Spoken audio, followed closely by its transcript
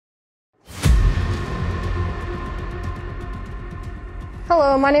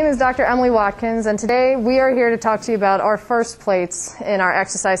Hello, my name is Dr. Emily Watkins, and today we are here to talk to you about our force plates in our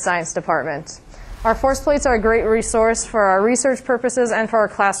exercise science department. Our force plates are a great resource for our research purposes and for our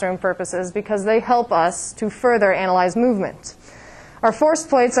classroom purposes because they help us to further analyze movement. Our force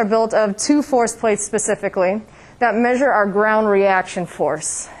plates are built of two force plates specifically that measure our ground reaction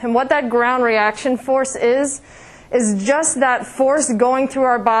force. And what that ground reaction force is just that force going through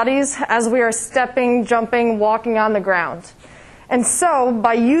our bodies as we are stepping, jumping, walking on the ground. And so,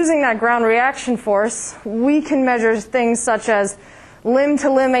 by using that ground reaction force, we can measure things such as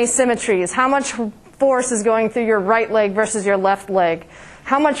limb-to-limb asymmetries. How much force is going through your right leg versus your left leg?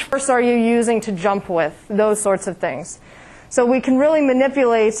 How much force are you using to jump with? Those sorts of things. So we can really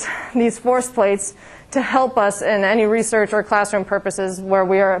manipulate these force plates to help us in any research or classroom purposes where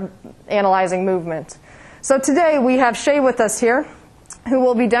we are analyzing movement. So today we have Shay with us here, who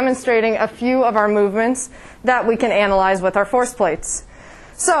will be demonstrating a few of our movements that we can analyze with our force plates.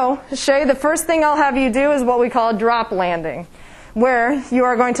 So, Shay, the first thing I'll have you do is what we call a drop landing, where you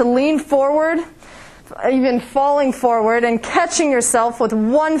are going to lean forward, even falling forward, and catching yourself with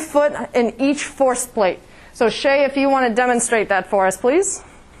one foot in each force plate. So, Shay, if you want to demonstrate that for us, please.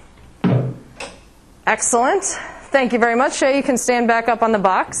 Excellent. Thank you very much. Shay, you can stand back up on the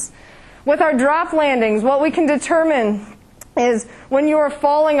box. With our drop landings, what we can determine is when you are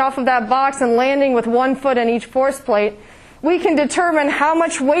falling off of that box and landing with one foot in each force plate, we can determine how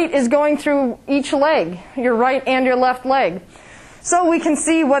much weight is going through each leg, your right and your left leg. So we can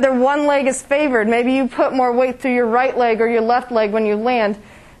see whether one leg is favored. Maybe you put more weight through your right leg or your left leg when you land.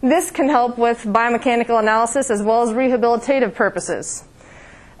 This can help with biomechanical analysis as well as rehabilitative purposes.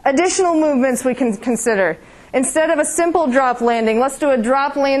 Additional movements we can consider. Instead of a simple drop landing, let's do a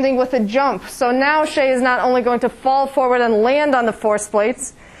drop landing with a jump. So now Shay is not only going to fall forward and land on the force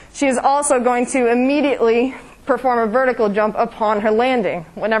plates, she is also going to immediately perform a vertical jump upon her landing.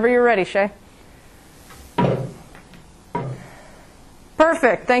 Whenever you're ready, Shay.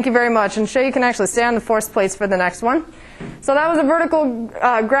 Perfect. Thank you very much. And Shay, you can actually stay on the force plates for the next one. So that was a vertical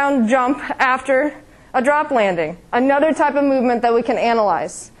ground jump after a drop landing. Another type of movement that we can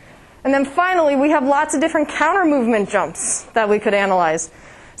analyze. And then finally, we have lots of different counter movement jumps that we could analyze.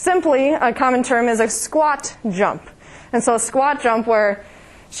 Simply, a common term is a squat jump. And so a squat jump where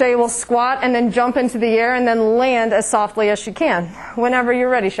Shay will squat and then jump into the air and then land as softly as she can. Whenever you're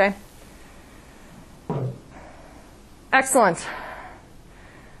ready, Shay. Excellent.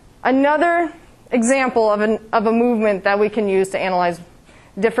 Another example of a movement that we can use to analyze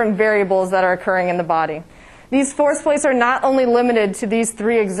different variables that are occurring in the body. These force plates are not only limited to these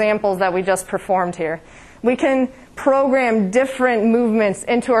three examples that we just performed here. We can program different movements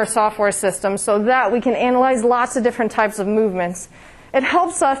into our software system so that we can analyze lots of different types of movements. It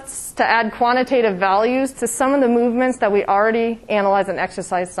helps us to add quantitative values to some of the movements that we already analyze in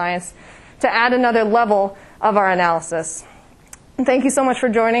exercise science to add another level of our analysis. Thank you so much for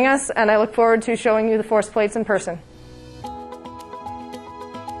joining us, and I look forward to showing you the force plates in person.